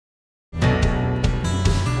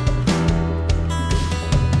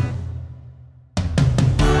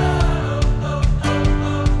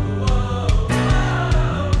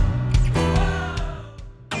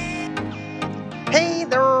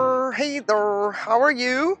How are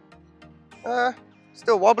you?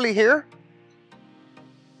 Still wobbly here.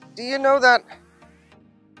 Do you know that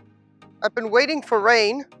I've been waiting for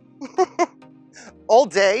rain all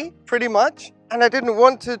day, pretty much, and I didn't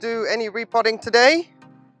want to do any repotting today.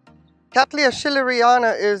 Cattleya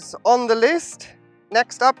schilleriana is on the list,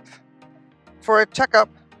 next up for a checkup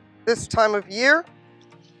this time of year,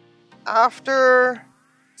 after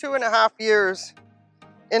 2.5 years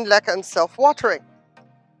in LECA and self-watering.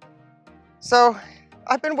 So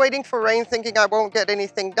I've been waiting for rain, thinking I won't get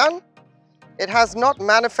anything done. It has not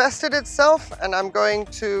manifested itself, and I'm going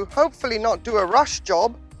to hopefully not do a rush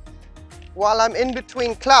job while I'm in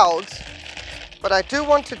between clouds. But I do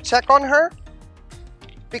want to check on her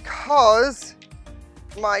because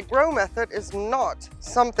my grow method is not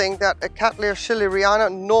something that a Cattleya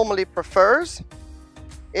schilleriana normally prefers.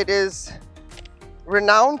 It is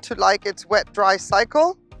renowned to like its wet-dry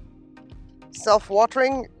cycle.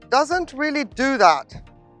 Self-watering doesn't really do that.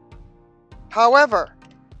 However,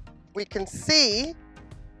 we can see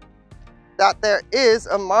that there is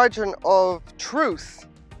a margin of truth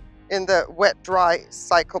in the wet-dry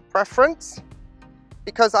cycle preference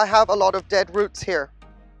because I have a lot of dead roots here.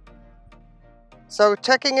 So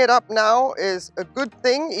checking it up now is a good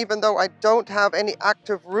thing, even though I don't have any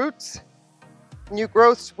active roots. New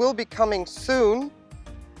growths will be coming soon,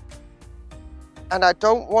 and I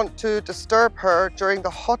don't want to disturb her during the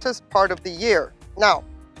hottest part of the year. Now,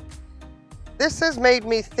 this has made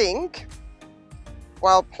me think,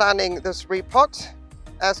 while planning this repot,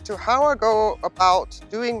 as to how I go about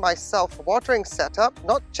doing my self-watering setup,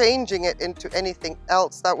 not changing it into anything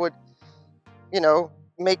else that would,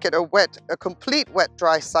 make it a complete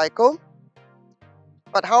wet-dry cycle,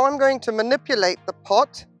 but how I'm going to manipulate the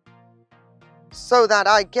pot so that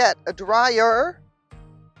I get a drier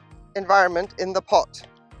environment in the pot.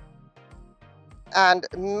 And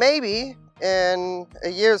maybe in a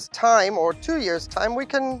year's time or 2 years' time, we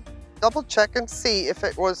can double check and see if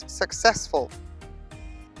it was successful.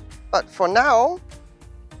 But for now,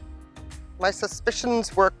 my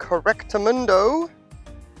suspicions were correctamundo.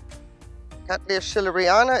 Cattleya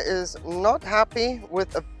schilleriana is not happy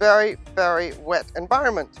with a very, very wet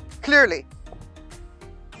environment, clearly.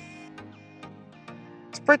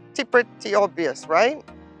 It's pretty obvious, right?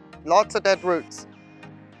 Lots of dead roots.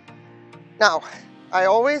 Now, I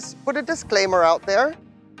always put a disclaimer out there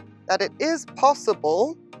that it is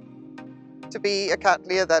possible to be a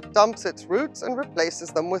Cattleya that dumps its roots and replaces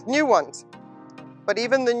them with new ones. But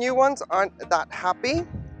even the new ones aren't that happy.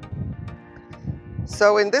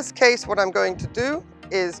 So in this case, what I'm going to do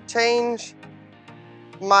is change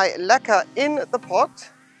my LECA in the pot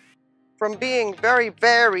from being very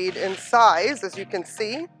varied in size, as you can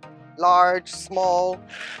see, large, small,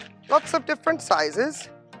 lots of different sizes.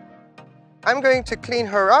 I'm going to clean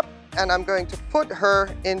her up and I'm going to put her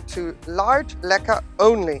into large LECA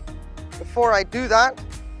only. Before I do that,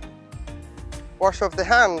 wash off the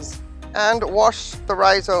hands and wash the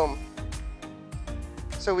rhizome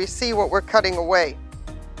so we see what we're cutting away.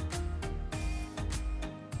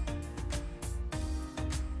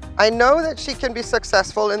 I know that she can be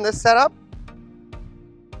successful in this setup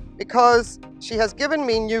because she has given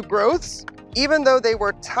me new growths, even though they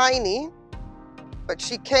were tiny. But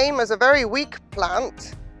she came as a very weak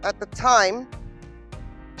plant at the time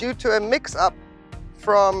due to a mix-up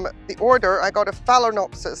from the order. I got a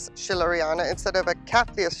Phalaenopsis schilleriana instead of a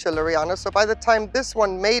Cattleya schilleriana. So by the time this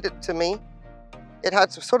one made it to me, it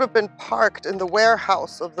had sort of been parked in the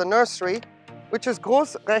warehouse of the nursery, which is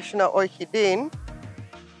Großrechner Orchideen.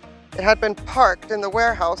 It had been parked in the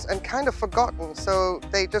warehouse and kind of forgotten, so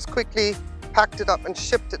they just quickly packed it up and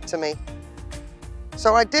shipped it to me.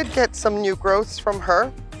 So I did get some new growths from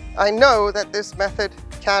her. I know that this method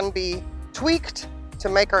can be tweaked to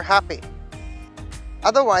make her happy.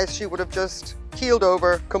 Otherwise, she would have just keeled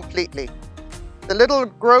over completely. The little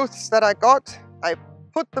growths that I got, I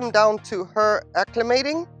put them down to her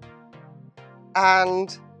acclimating,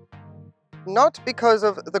 and not because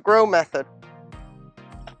of the grow method.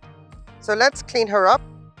 So let's clean her up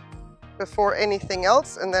before anything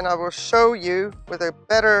else, and then I will show you with a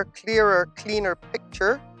better, clearer, cleaner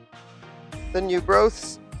picture the new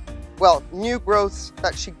growths. Well, new growths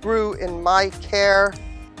that she grew in my care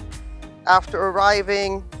after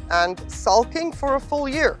arriving and sulking for a full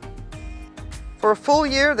year. For a full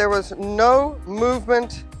year, there was no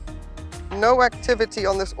movement, no activity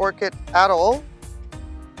on this orchid at all.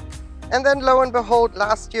 And then lo and behold,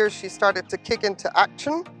 last year she started to kick into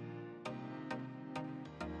action.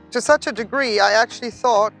 To such a degree, I actually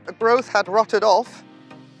thought a growth had rotted off.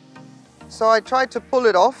 So I tried to pull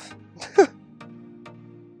it off.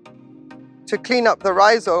 to clean up the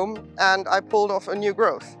rhizome, and I pulled off a new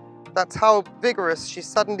growth. That's how vigorous she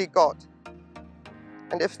suddenly got.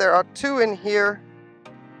 And if there are two in here,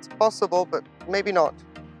 it's possible, but maybe not.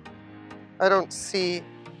 I don't see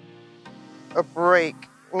a break.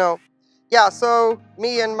 No. Yeah, so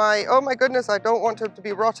me and my, oh my goodness, I don't want her to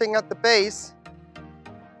be rotting at the base,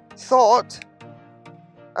 thought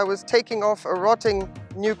I was taking off a rotting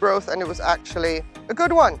new growth, and it was actually a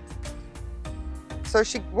good one. So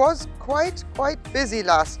she was quite busy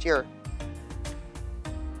last year,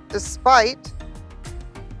 despite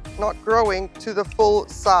not growing to the full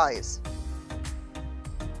size.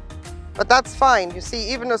 But that's fine. You see,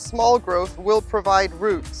 even a small growth will provide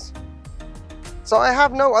roots. So I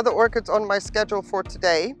have no other orchids on my schedule for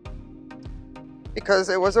today because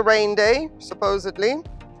it was a rain day, supposedly.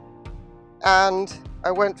 And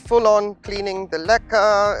I went full on cleaning the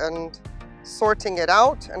LECA and sorting it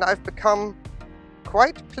out. And I've become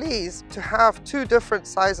quite pleased to have two different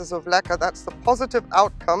sizes of LECA. That's the positive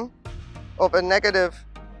outcome of a negative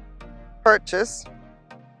purchase.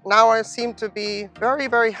 Now I seem to be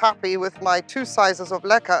very happy with my two sizes of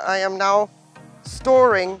LECA. I am now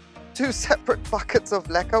storing two separate buckets of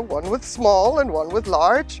LECA, one with small and one with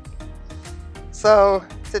large. So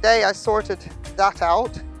today I sorted that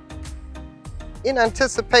out in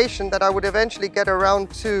anticipation that I would eventually get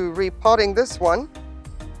around to repotting this one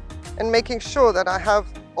and making sure that I have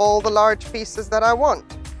all the large pieces that I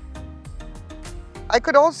want. I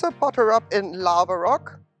could also pot her up in lava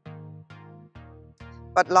rock,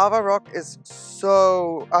 but lava rock is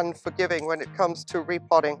so unforgiving when it comes to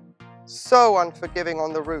repotting. So unforgiving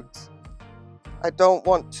on the roots. I don't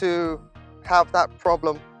want to have that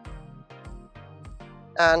problem.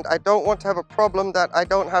 And I don't want to have a problem that I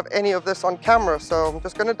don't have any of this on camera. So I'm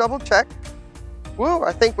just going to double check. Woo,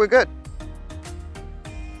 I think we're good.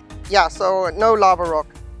 Yeah, so no lava rock,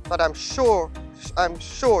 but I'm sure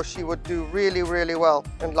she would do really well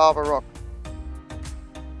in lava rock.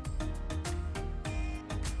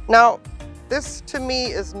 Now, this to me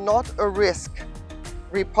is not a risk,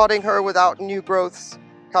 repotting her without new growths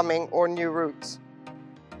coming or new roots.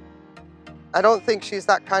 I don't think she's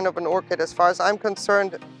that kind of an orchid as far as I'm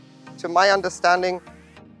concerned. To my understanding,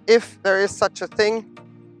 if there is such a thing,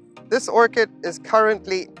 this orchid is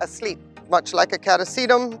currently asleep. Much like a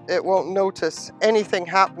catasetum, it won't notice anything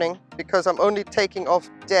happening because I'm only taking off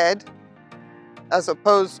dead, as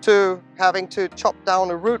opposed to having to chop down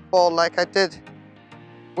a root ball like I did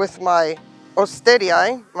with my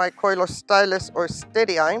Orchidii, my Coilostylus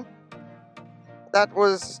Orchidii.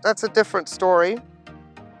 That's a different story.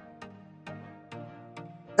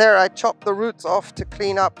 There I chopped the roots off to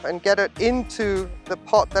clean up and get it into the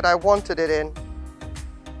pot that I wanted it in.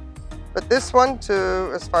 But this one,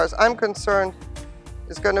 as far as I'm concerned,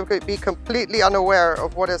 is going to be completely unaware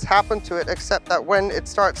of what has happened to it, except that when it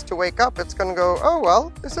starts to wake up, it's going to go, oh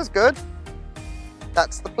well, this is good.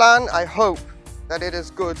 That's the plan. I hope that it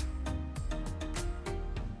is good.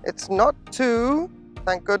 It's not two,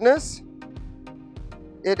 thank goodness.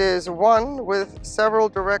 It is one with several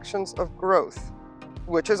directions of growth,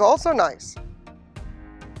 which is also nice.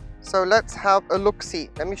 So let's have a look-see.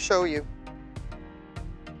 Let me show you.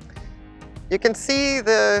 You can see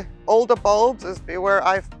the older bulbs is where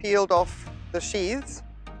I've peeled off the sheaths,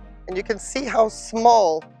 and you can see how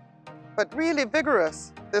small but really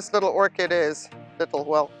vigorous this little orchid is.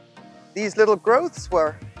 These little growths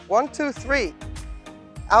were 1, 2, 3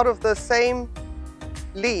 out of the same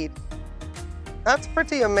lead. That's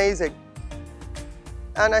pretty amazing.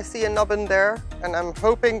 And I see a nubbin there, and I'm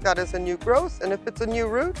hoping that is a new growth, and if it's a new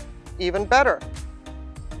root, even better.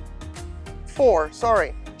 4,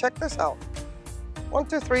 sorry, check this out. 1,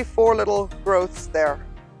 2, 3, 4 little growths there.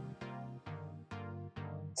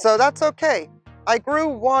 So that's okay. I grew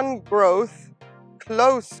one growth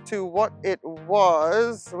close to what it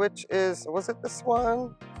was, which is, was it this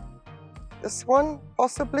one? This one,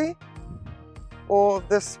 possibly? Or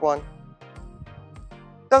this one?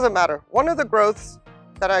 Doesn't matter. One of the growths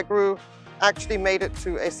that I grew actually made it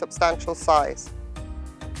to a substantial size.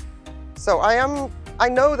 So I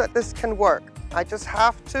know that this can work. I just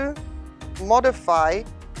have to modify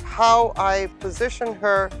how I position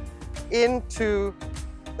her into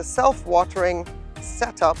the self-watering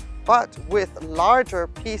setup, but with larger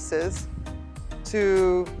pieces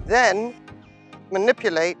to then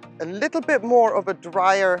manipulate a little bit more of a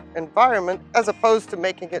drier environment as opposed to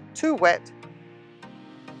making it too wet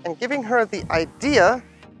and giving her the idea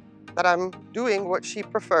that I'm doing what she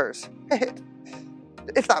prefers,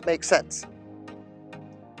 if that makes sense.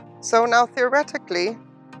 So now theoretically,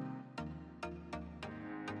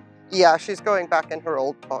 yeah, she's going back in her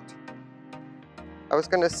old pot. I was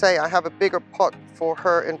going to say I have a bigger pot for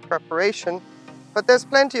her in preparation, but there's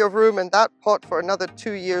plenty of room in that pot for another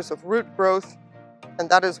 2 years of root growth, and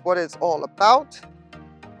that is what it's all about.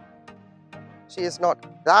 She is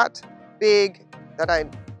not that big that I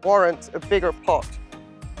warrant a bigger pot.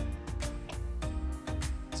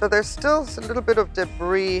 So there's still a little bit of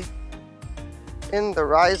debris in the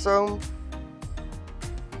rhizome.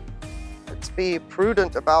 Let's be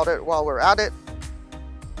prudent about it while we're at it.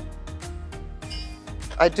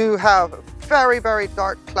 I do have very, very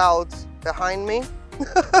dark clouds behind me.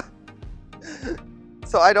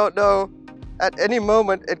 So I don't know, at any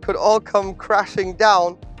moment it could all come crashing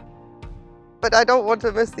down. But I don't want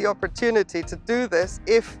to miss the opportunity to do this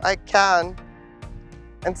if I can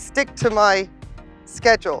and stick to my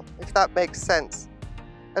schedule, if that makes sense.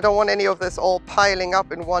 I don't want any of this all piling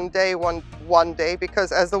up in one day, one day,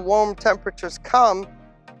 because as the warm temperatures come,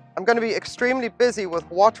 I'm going to be extremely busy with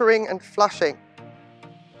watering and flushing.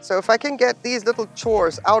 So if I can get these little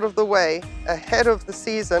chores out of the way ahead of the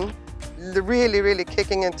season, really, really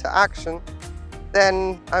kicking into action,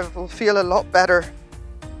 then I will feel a lot better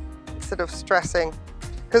instead of stressing.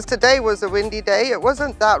 Because today was a windy day. It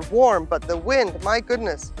wasn't that warm, but the wind, my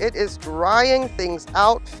goodness, it is drying things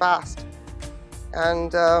out fast.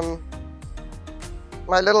 And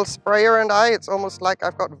my little sprayer and I, it's almost like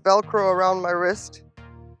I've got Velcro around my wrist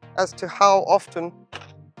as to how often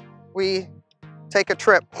we take a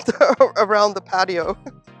trip around the patio.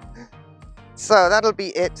 So that'll be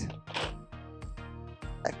it.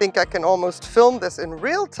 I think I can almost film this in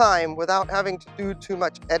real time without having to do too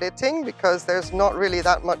much editing, because there's not really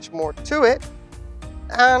that much more to it.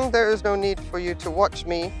 And there is no need for you to watch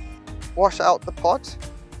me wash out the pot.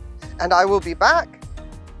 And I will be back.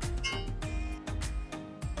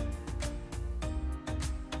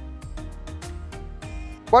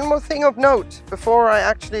 One more thing of note before I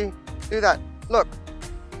actually do that. Look,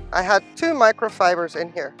 I had 2 microfibers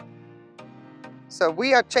in here. So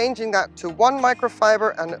we are changing that to 1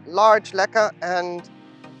 microfiber and large LECA and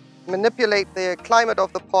manipulate the climate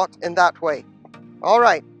of the pot in that way. All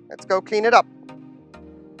right, let's go clean it up.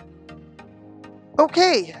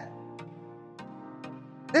 Okay.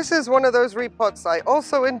 This is one of those repots I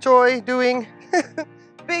also enjoy doing.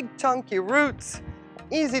 Big chunky roots,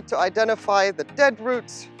 easy to identify the dead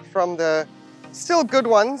roots from the still good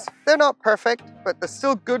ones. They're not perfect, but the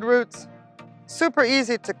still good roots, super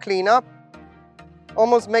easy to clean up.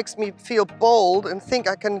 Almost makes me feel bold and think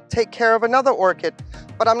I can take care of another orchid,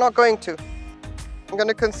 but I'm not going to. I'm going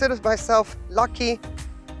to consider myself lucky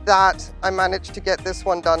that I managed to get this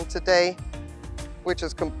one done today, which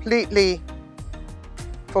is completely,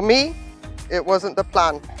 for me, it wasn't the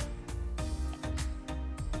plan.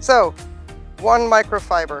 So, 1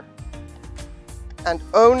 microfiber and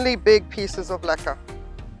only big pieces of LECA.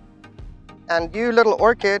 And you little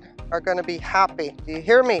orchid are going to be happy. Do you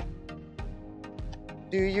hear me?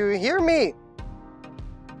 Do you hear me?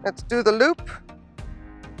 Let's do the loop.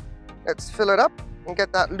 Let's fill it up and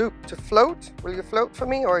get that loop to float. Will you float for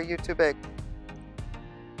me, or are you too big?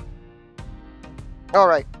 All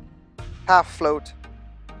right, half float.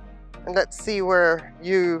 And let's see where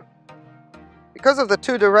you, because of the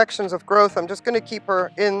 2 directions of growth, I'm just going to keep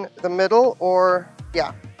her in the middle, or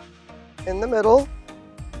yeah, in the middle.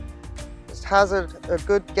 Just hazard a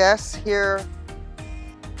good guess here.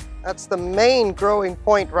 That's the main growing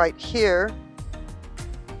point right here.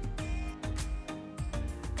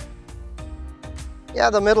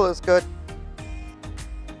 Yeah, the middle is good.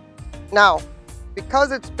 Now,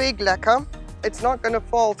 because it's big LECA, it's not going to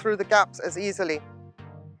fall through the gaps as easily.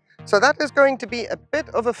 So that is going to be a bit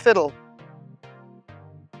of a fiddle.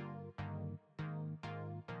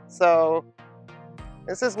 So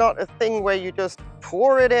this is not a thing where you just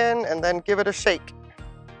pour it in and then give it a shake.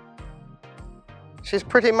 She's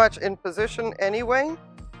pretty much in position anyway.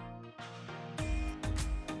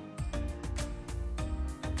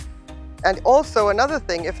 And also another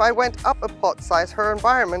thing, if I went up a pot size, her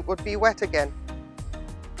environment would be wet again.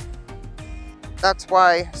 That's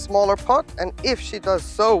why smaller pot, and if she does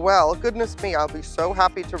so well, goodness me, I'll be so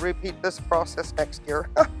happy to repeat this process next year.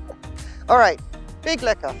 All right, big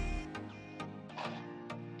LECA.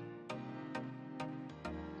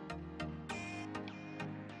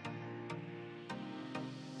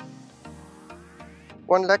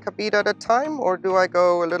 One LECA bead at a time, or do I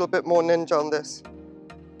go a little bit more ninja on this?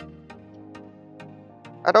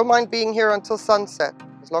 I don't mind being here until sunset,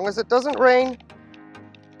 as long as it doesn't rain.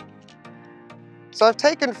 So I've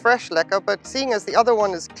taken fresh LECA, but seeing as the other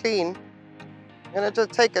one is clean, I'm going to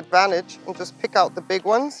just take advantage and just pick out the big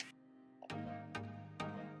ones.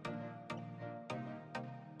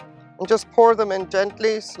 And just pour them in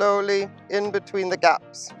gently, slowly, in between the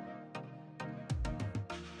gaps.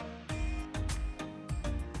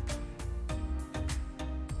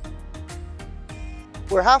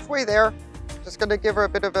 We're halfway there. Just going to give her a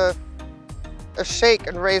bit of a shake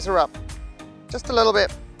and raise her up. Just a little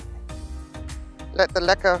bit. Let the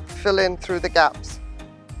LECA fill in through the gaps.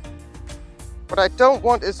 What I don't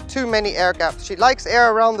want is too many air gaps. She likes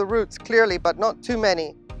air around the roots, clearly, but not too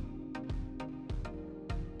many.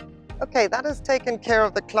 Okay, that has taken care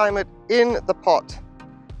of the climate in the pot.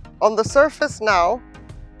 On the surface now,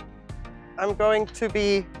 I'm going to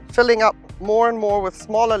be filling up more and more with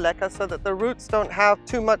smaller LECA so that the roots don't have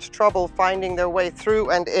too much trouble finding their way through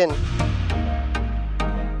and in.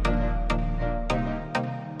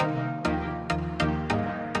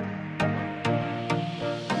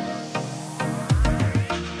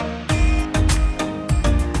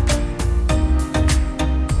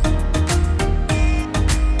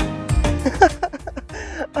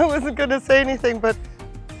 I wasn't going to say anything, but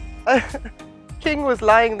King was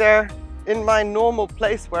lying there in my normal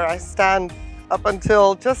place where I stand up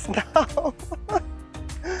until just now.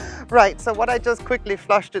 Right, so what I just quickly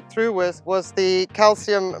flushed it through was the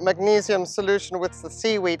calcium magnesium solution with the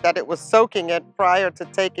seaweed that it was soaking in prior to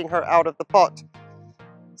taking her out of the pot.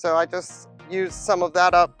 So I just used some of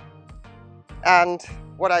that up. And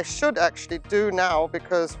what I should actually do now,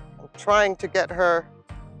 because I'm trying to get her...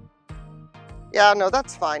 Yeah, no,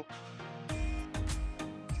 that's fine.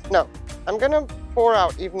 No, I'm gonna pour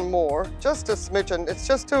out even more, just a smidgen. It's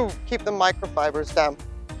just to keep the microfibers down.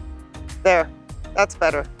 There, that's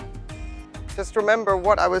better. Just remember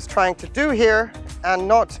what I was trying to do here and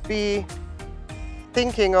not be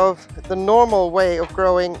thinking of the normal way of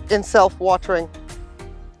growing in self-watering.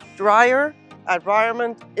 Drier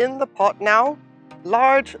environment in the pot now,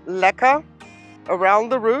 large LECA around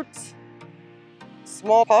the roots,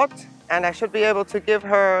 small pot, and I should be able to give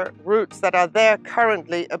her roots that are there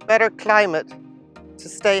currently a better climate to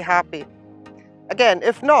stay happy. Again,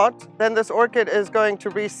 if not, then this orchid is going to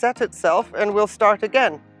reset itself and we'll start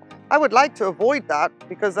again. I would like to avoid that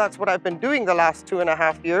because that's what I've been doing the last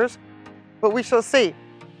 2.5 years, but we shall see.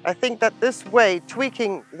 I think that this way,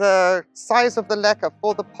 tweaking the size of the LECA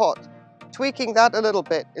for the pot, tweaking that a little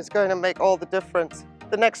bit is going to make all the difference.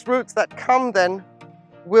 The next roots that come then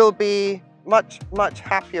will be much, much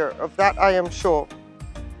happier, of that I am sure.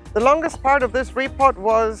 The longest part of this repot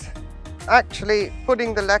was actually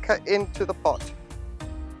putting the LECA into the pot.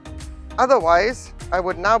 Otherwise, I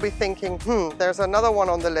would now be thinking, there's another one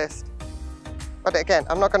on the list. But again,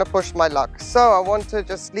 I'm not going to push my luck. So I want to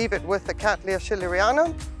just leave it with the Cattleya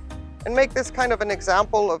schilleriana and make this kind of an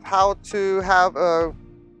example of how to have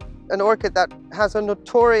an orchid that has a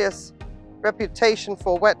notorious reputation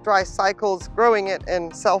for wet-dry cycles, growing it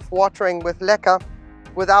in self-watering with LECA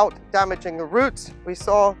without damaging the roots. We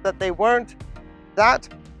saw that they weren't that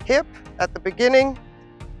hip at the beginning.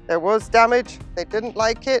 There was damage. They didn't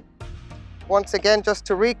like it. Once again, just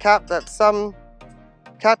to recap, that some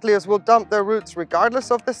Cattleyas will dump their roots regardless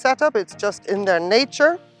of the setup. It's just in their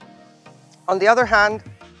nature. On the other hand,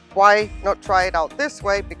 why not try it out this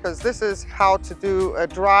way? Because this is how to do a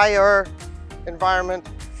drier environment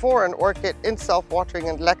for an orchid in self-watering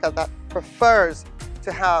and LECA that prefers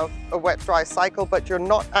to have a wet-dry cycle, but you're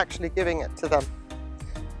not actually giving it to them.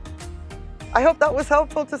 I hope that was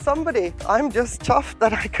helpful to somebody. I'm just chuffed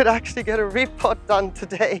that I could actually get a repot done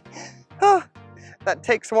today. That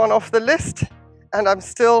takes one off the list, and I'm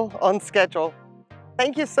still on schedule.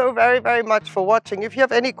 Thank you so very, very much for watching. If you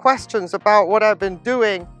have any questions about what I've been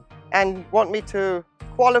doing and want me to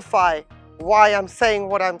qualify why I'm saying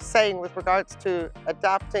what I'm saying with regards to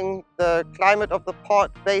adapting the climate of the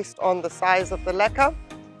pot based on the size of the LECA,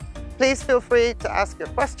 please feel free to ask your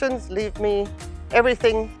questions. Leave me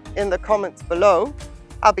everything in the comments below.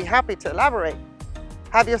 I'll be happy to elaborate.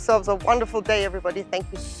 Have yourselves a wonderful day, everybody.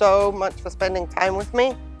 Thank you so much for spending time with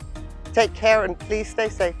me. Take care and please stay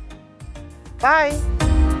safe. Bye.